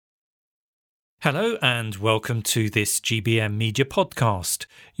Hello and welcome to this GBM Media podcast.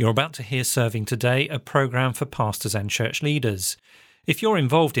 You're about to hear Serving Today, a programme for pastors and church leaders. If you're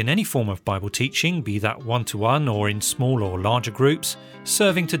involved in any form of Bible teaching, be that one-to-one or in small or larger groups,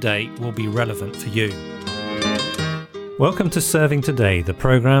 Serving Today will be relevant for you. Welcome to Serving Today, the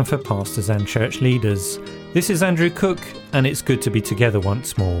programme for pastors and church leaders. This is Andrew Cook, and it's good to be together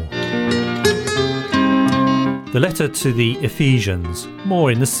once more. The letter to the Ephesians, more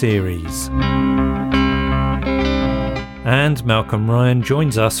in the series. And Malcolm Ryan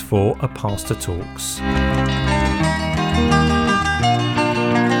joins us for A Pastor Talks.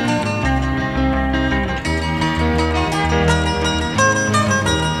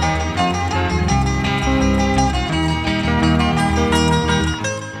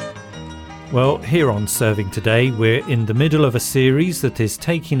 Well, here on Serving Today, we're in the middle of a series that is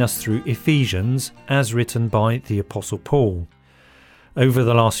taking us through Ephesians as written by the Apostle Paul. Over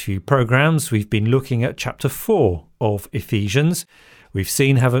the last few programmes, we've been looking at chapter 4 of Ephesians. We've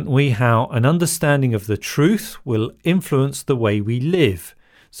seen, haven't we, how an understanding of the truth will influence the way we live.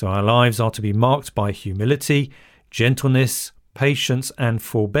 So our lives are to be marked by humility, gentleness, patience and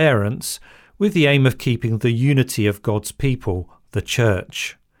forbearance, with the aim of keeping the unity of God's people, the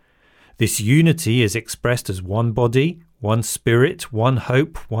church. This unity is expressed as one body, one spirit, one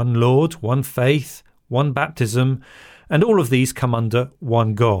hope, one Lord, one faith, one baptism, and all of these come under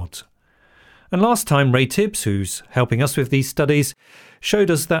one God. And last time, Ray Tibbs, who's helping us with these studies, showed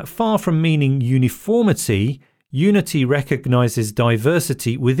us that far from meaning uniformity, unity recognises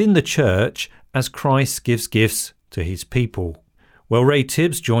diversity within the church as Christ gives gifts to his people. Well, Ray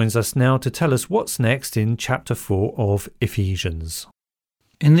Tibbs joins us now to tell us what's next in chapter 4 of Ephesians.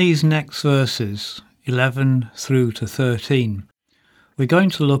 In these next verses, 11 through to 13, we're going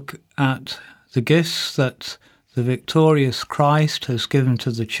to look at the gifts that the victorious Christ has given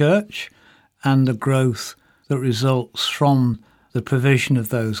to the church and the growth that results from the provision of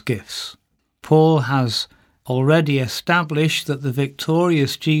those gifts. Paul has already established that the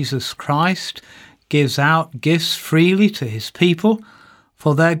victorious Jesus Christ gives out gifts freely to his people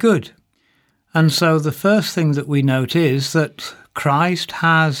for their good. And so the first thing that we note is that Christ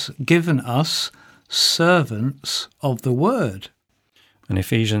has given us servants of the word. And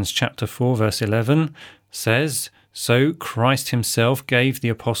Ephesians chapter 4 verse 11 says, "So Christ himself gave the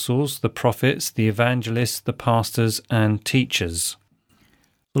apostles, the prophets, the evangelists, the pastors and teachers."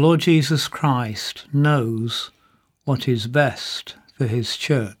 The Lord Jesus Christ knows what is best for his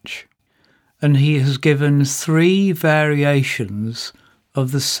church, and he has given 3 variations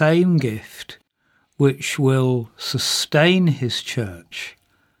of the same gift which will sustain his church.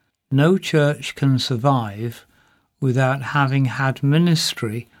 No church can survive without having had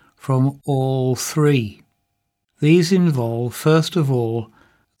ministry from all 3. These involve, first of all,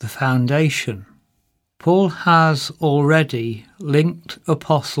 the foundation. Paul has already linked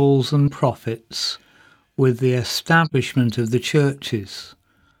apostles and prophets with the establishment of the churches.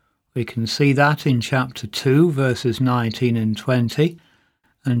 We can see that in chapter 2, verses 19 and 20,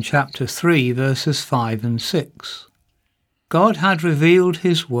 and chapter 3, verses 5 and 6. God had revealed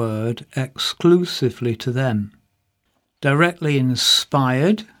his word exclusively to them. Directly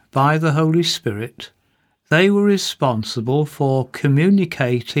inspired by the Holy Spirit, they were responsible for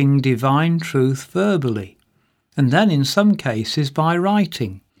communicating divine truth verbally, and then in some cases by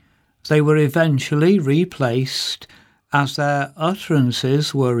writing. They were eventually replaced as their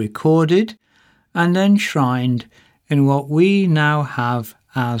utterances were recorded and enshrined in what we now have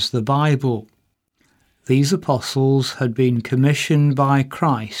as the Bible. These apostles had been commissioned by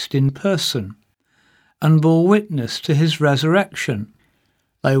Christ in person and bore witness to his resurrection.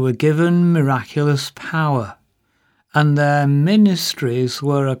 They were given miraculous power, and their ministries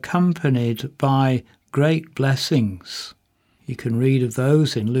were accompanied by great blessings. You can read of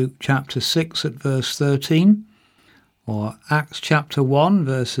those in Luke chapter 6 at verse 13, or Acts chapter 1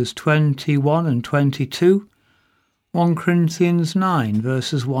 verses 21 and 22, 1 Corinthians 9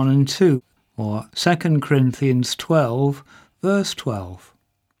 verses 1 and 2, or 2 Corinthians 12 verse 12.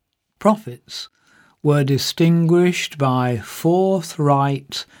 Prophets were distinguished by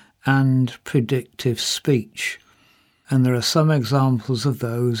forthright and predictive speech, and there are some examples of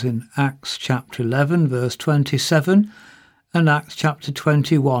those in Acts chapter 11 verse 27 and Acts chapter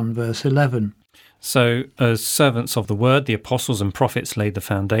 21 verse 11. So, as servants of the word, the apostles and prophets laid the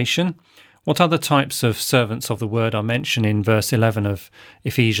foundation. What other types of servants of the word are mentioned in verse 11 of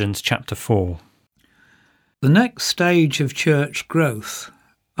Ephesians chapter 4? The next stage of church growth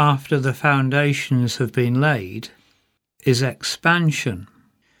after the foundations have been laid is expansion.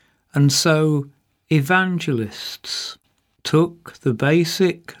 And so evangelists, took the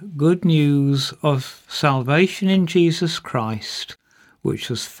basic good news of salvation in Jesus Christ, which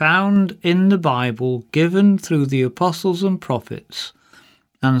was found in the Bible given through the apostles and prophets,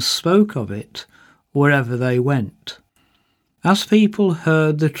 and spoke of it wherever they went. As people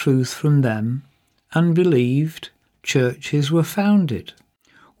heard the truth from them and believed, churches were founded.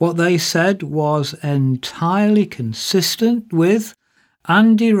 What they said was entirely consistent with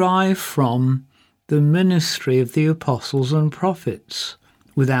and derived from the ministry of the apostles and prophets.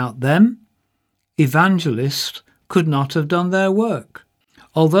 Without them, evangelists could not have done their work.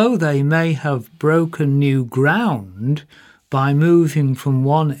 Although they may have broken new ground by moving from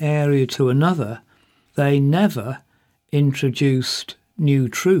one area to another, they never introduced new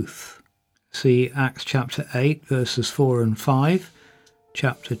truth. See Acts chapter 8 verses 4 and 5,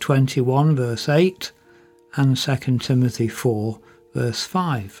 chapter 21 verse 8, and 2 Timothy 4 verse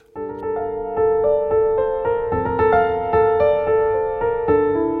 5.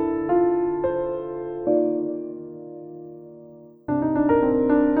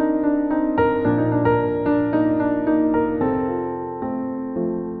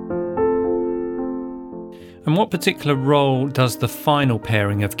 And what particular role does the final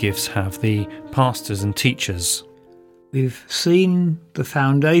pairing of gifts have, the pastors and teachers? We've seen the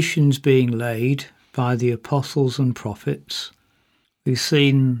foundations being laid by the apostles and prophets. We've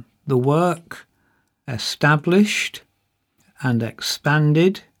seen the work established and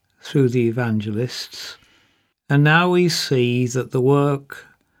expanded through the evangelists. And now we see that the work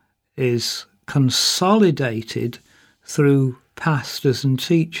is consolidated through pastors and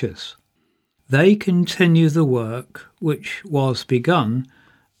teachers. They continue the work which was begun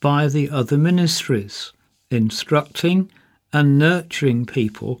by the other ministries, instructing and nurturing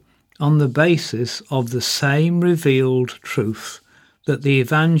people on the basis of the same revealed truth that the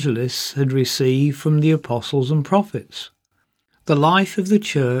evangelists had received from the apostles and prophets. The life of the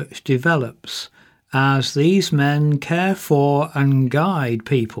church develops as these men care for and guide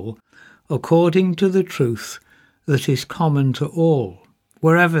people according to the truth that is common to all,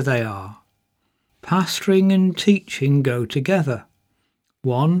 wherever they are. Pastoring and teaching go together.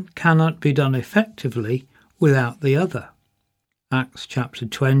 One cannot be done effectively without the other. Acts chapter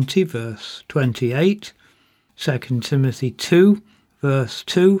 20 verse 28, 2 Timothy 2 verse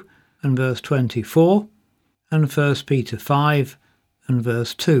 2 and verse 24, and 1 Peter 5 and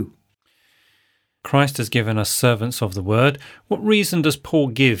verse 2. Christ has given us servants of the word. What reason does Paul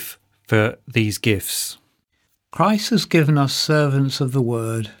give for these gifts? Christ has given us servants of the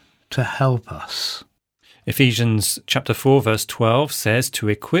word to help us. Ephesians chapter 4 verse 12 says to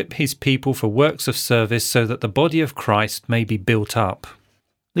equip his people for works of service so that the body of Christ may be built up.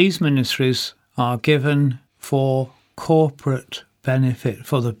 These ministries are given for corporate benefit,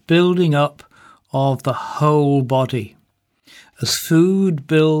 for the building up of the whole body. As food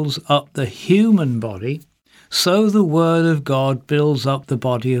builds up the human body, so the word of God builds up the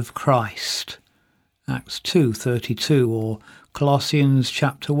body of Christ. Acts 2:32 or Colossians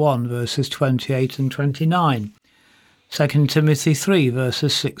chapter 1 verses 28 and 29, 2 Timothy 3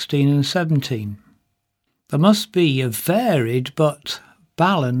 verses 16 and 17. There must be a varied but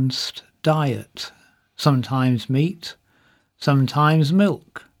balanced diet, sometimes meat, sometimes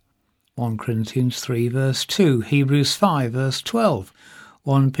milk. 1 Corinthians 3 verse 2, Hebrews 5 verse 12,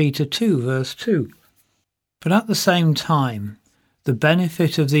 1 Peter 2 verse 2. But at the same time, the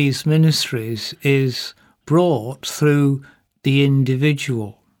benefit of these ministries is brought through the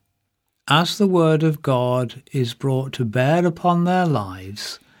individual. As the word of God is brought to bear upon their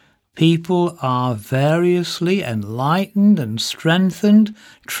lives, people are variously enlightened and strengthened,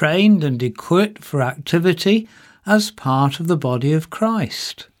 trained and equipped for activity as part of the body of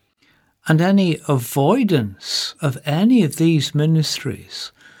Christ. And any avoidance of any of these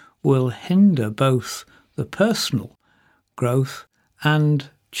ministries will hinder both the personal growth and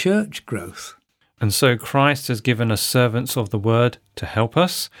church growth. And so Christ has given us servants of the word to help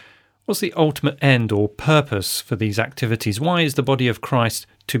us. What's the ultimate end or purpose for these activities? Why is the body of Christ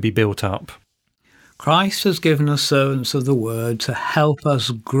to be built up? Christ has given us servants of the word to help us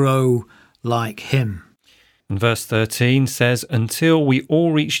grow like him. And verse 13 says, until we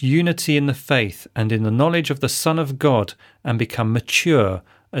all reach unity in the faith and in the knowledge of the Son of God and become mature,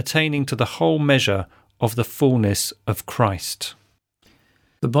 attaining to the whole measure of the fullness of Christ.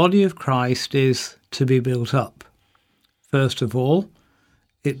 The body of Christ is to be built up. First of all,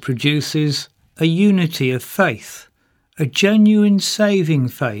 it produces a unity of faith, a genuine saving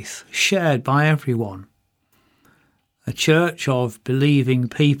faith shared by everyone. A church of believing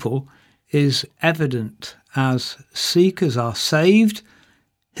people is evident as seekers are saved,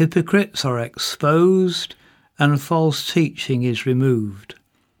 hypocrites are exposed, and false teaching is removed.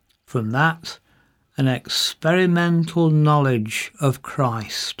 From that, an experimental knowledge of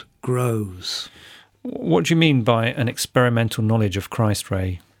Christ grows. What do you mean by an experimental knowledge of Christ,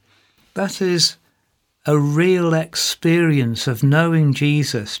 Ray? That is a real experience of knowing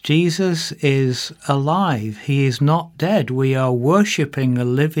Jesus. Jesus is alive. He is not dead. We are worshipping a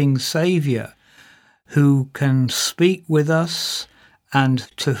living Saviour who can speak with us and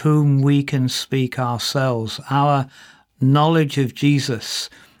to whom we can speak ourselves. Our knowledge of Jesus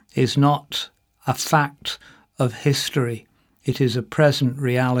is not a fact of history. It is a present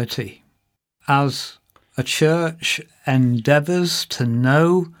reality. As a church endeavours to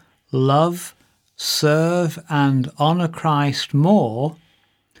know, love, serve and honour Christ more,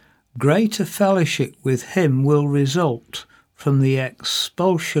 greater fellowship with him will result from the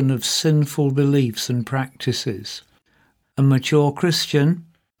expulsion of sinful beliefs and practices. A mature Christian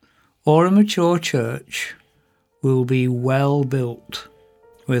or a mature church will be well built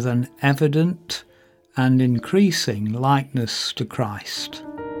with an evident and increasing likeness to Christ.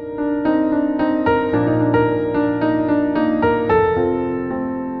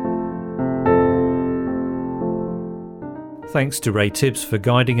 Thanks to Ray Tibbs for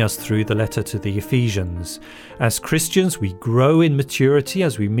guiding us through the letter to the Ephesians. As Christians, we grow in maturity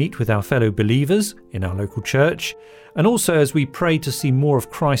as we meet with our fellow believers in our local church, and also as we pray to see more of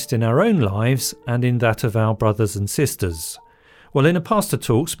Christ in our own lives and in that of our brothers and sisters. Well, in a Pastor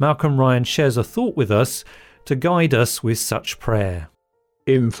Talks, Malcolm Ryan shares a thought with us to guide us with such prayer.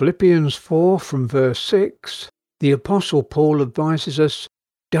 In Philippians 4 from verse 6, the Apostle Paul advises us,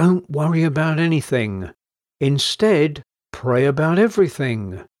 don't worry about anything. Instead, pray about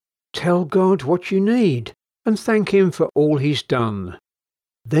everything. Tell God what you need and thank him for all he's done.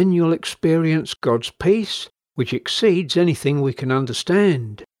 Then you'll experience God's peace, which exceeds anything we can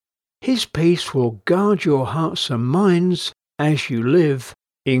understand. His peace will guard your hearts and minds as you live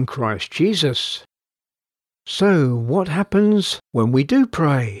in Christ Jesus. So, what happens when we do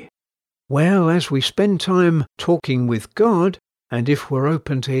pray? Well, as we spend time talking with God, and if we're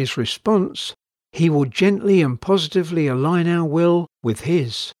open to his response, he will gently and positively align our will with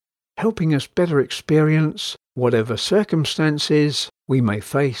his, helping us better experience whatever circumstances we may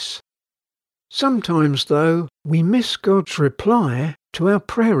face. Sometimes, though, we miss God's reply to our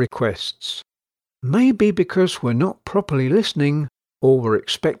prayer requests. Maybe because we're not properly listening or we're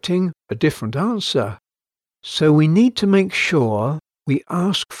expecting a different answer. So we need to make sure we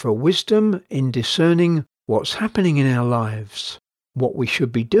ask for wisdom in discerning what's happening in our lives, what we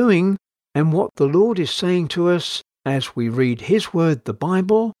should be doing, and what the Lord is saying to us as we read his word, the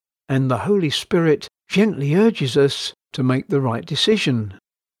Bible, and the Holy Spirit gently urges us to make the right decision.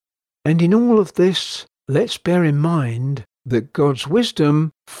 And in all of this, let's bear in mind that God's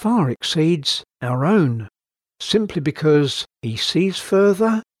wisdom far exceeds our own, simply because he sees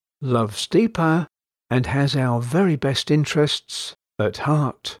further, loves deeper, and has our very best interests at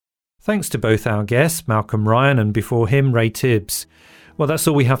heart. Thanks to both our guests, Malcolm Ryan and before him, Ray Tibbs. Well, that's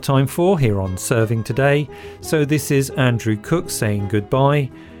all we have time for here on Serving Today. So this is Andrew Cook saying goodbye.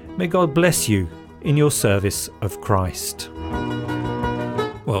 May God bless you in your service of Christ.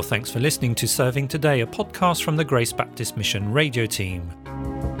 Well, thanks for listening to Serving Today, a podcast from the Grace Baptist Mission radio team.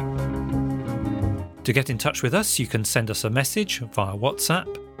 To get in touch with us, you can send us a message via WhatsApp.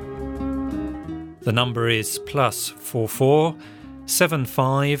 The number is +44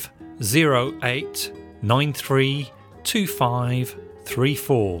 75 08 93 25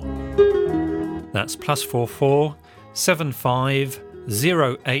 34. That's +44 75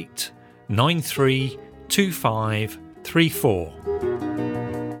 08 93 25 34.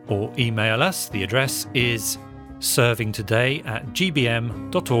 Or email us. The address is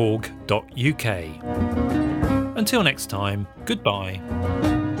servingtoday@gbm.org.uk. Until next time, goodbye.